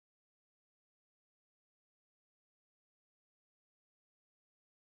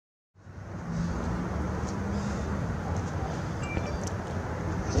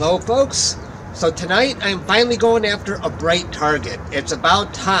Hello folks, so tonight I'm finally going after a bright target. It's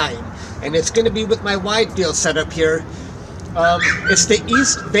about time, and it's going to be with my Widefield setup here. It's the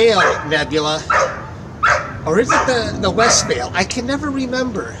East Veil Nebula, or is it the West Veil? I can never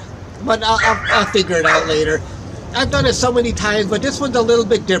remember, but I'll figure it out later. I've done it so many times, but this one's a little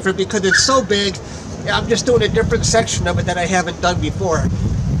bit different because it's so big. I'm just doing a different section of it that I haven't done before.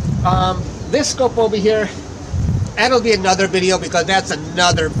 This scope over here, that'll be another video because that's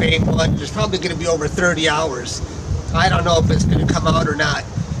another big one. It's probably going to be over 30 hours. I don't know if it's going to come out or not.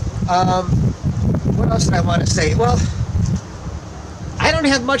 What else did I want to say? Well, I don't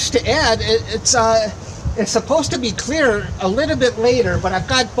have much to add. It's supposed to be clear a little bit later, but I've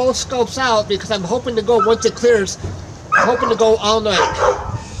got both scopes out because I'm hoping to go, once it clears, I'm hoping to go all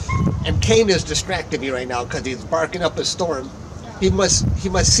night. And Kane is distracting me right now because he's barking up a storm. He must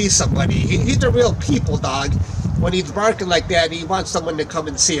see somebody. He's a real people dog. When he's barking like that, he wants someone to come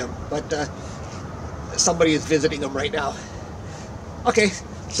and see him. But somebody is visiting him right now. Okay,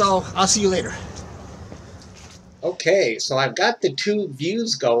 so I'll see you later. Okay, so I've got the two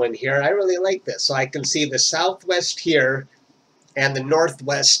views going here. I really like this. So I can see the southwest here and the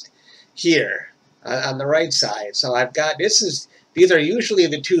northwest here on the right side. So I've got, these are usually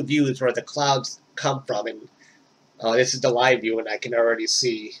the two views where the clouds come from. And this is the live view, and I can already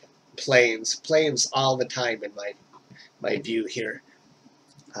see planes all the time in my view here.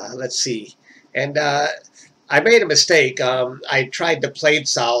 Let's see. And I made a mistake. I tried the plane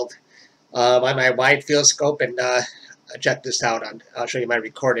solve on my Widefield scope, and check this out. I'll show you my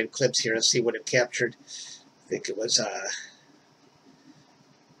recorded clips here and see what it captured. I think it was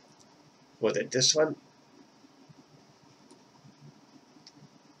it this one?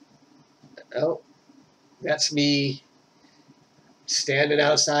 Oh, that's me standing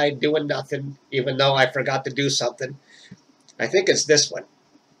outside doing nothing, even though I forgot to do something. I think it's this one.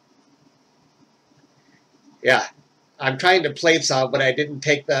 Yeah, I'm trying to plate solve, but I didn't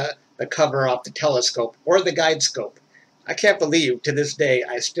take the cover off the telescope or the guide scope. I can't believe to this day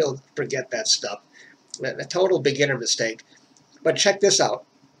I still forget that stuff. A total beginner mistake. But check this out.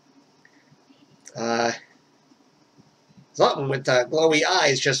 Something with glowy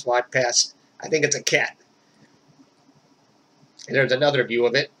eyes just walked past. I think it's a cat. And there's another view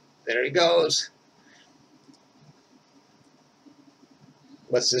of it. There he goes.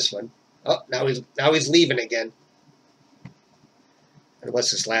 What's this one? Oh, now he's leaving again. And what's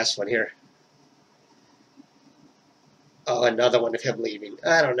this last one here? Oh, another one of him leaving.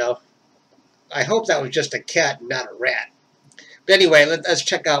 I don't know. I hope that was just a cat and not a rat. But anyway, let's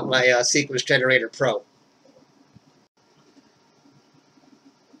check out my Sequence Generator Pro.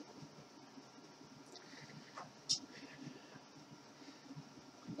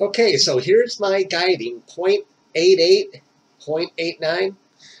 Okay, so here's my guiding, 0.88, 0.89.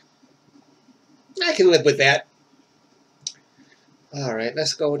 I can live with that. All right,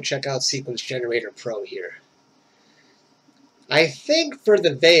 let's go and check out Sequence Generator Pro here. I think for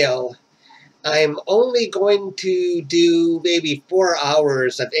the Veil, I'm only going to do maybe 4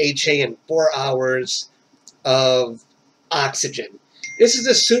 hours of HA and 4 hours of oxygen. This is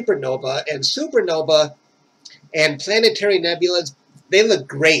a supernova, and planetary nebulas, they look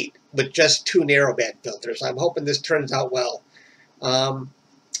great with just 2 narrowband filters. I'm hoping this turns out well.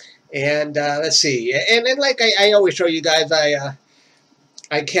 Let's see. And like I always show you guys, I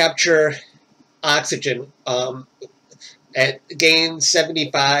capture oxygen at gain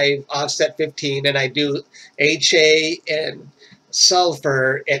 75, offset 15, and I do HA and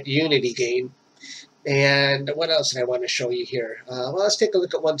sulfur at unity gain. And what else did I want to show you here? Well, let's take a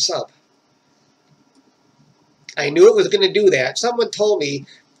look at one sub. I knew it was going to do that. Someone told me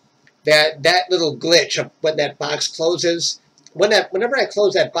that little glitch of when that box closes, whenever I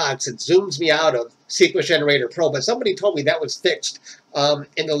close that box, it zooms me out of Sequence Generator Pro. But somebody told me that was fixed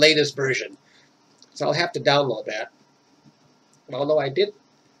in the latest version. So I'll have to download that. Although I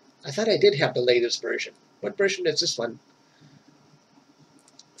thought I did have the latest version. What version is this one?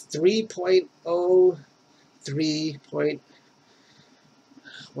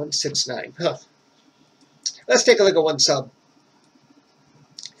 3.03.169. Huh. Let's take a look at one sub.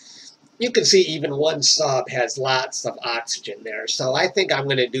 You can see even one sub has lots of oxygen there. So I think I'm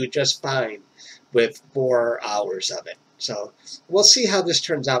going to do just fine with 4 hours of it. So we'll see how this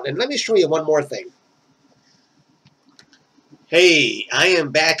turns out. And let me show you one more thing. Hey, I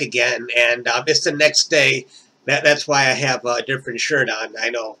am back again, and it's the next day. That's why I have a different shirt on. I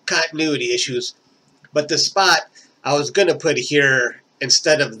know, continuity issues. But the spot I was going to put here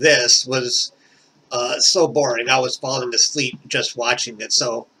instead of this was so boring. I was falling asleep just watching it.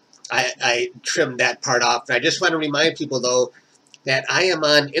 So I trimmed that part off. And I just want to remind people, though, that I am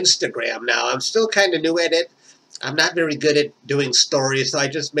on Instagram now. I'm still kind of new at it. I'm not very good at doing stories, so I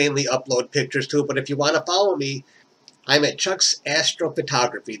just mainly upload pictures to it. But if you want to follow me, I'm at Chuck's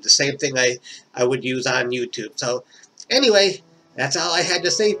Astrophotography, the same thing I would use on YouTube. So anyway, that's all I had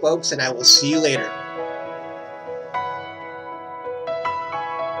to say, folks, and I will see you later.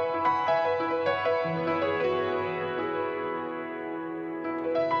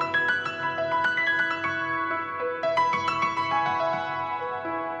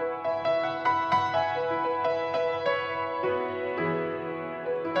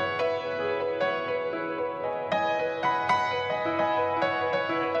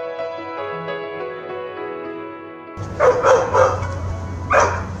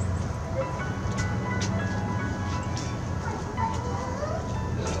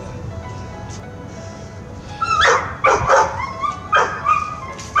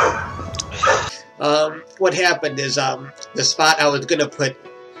 What happened is the spot I was gonna put.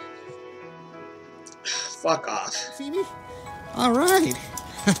 Fuck off. See me? All right.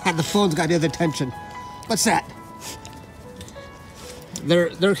 The phone's got his attention. What's that?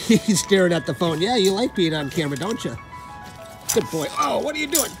 He's staring at the phone. Yeah, you like being on camera, don't you? Good boy. Oh, what are you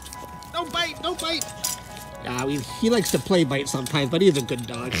doing? Don't bite, don't bite. He likes to play bite sometimes, but he's a good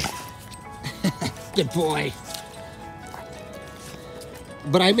dog. Good boy.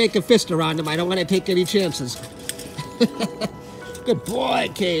 But I make a fist around him. I don't want to take any chances. Good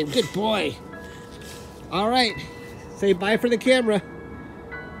boy, Kane. Good boy. All right. Say bye for the camera.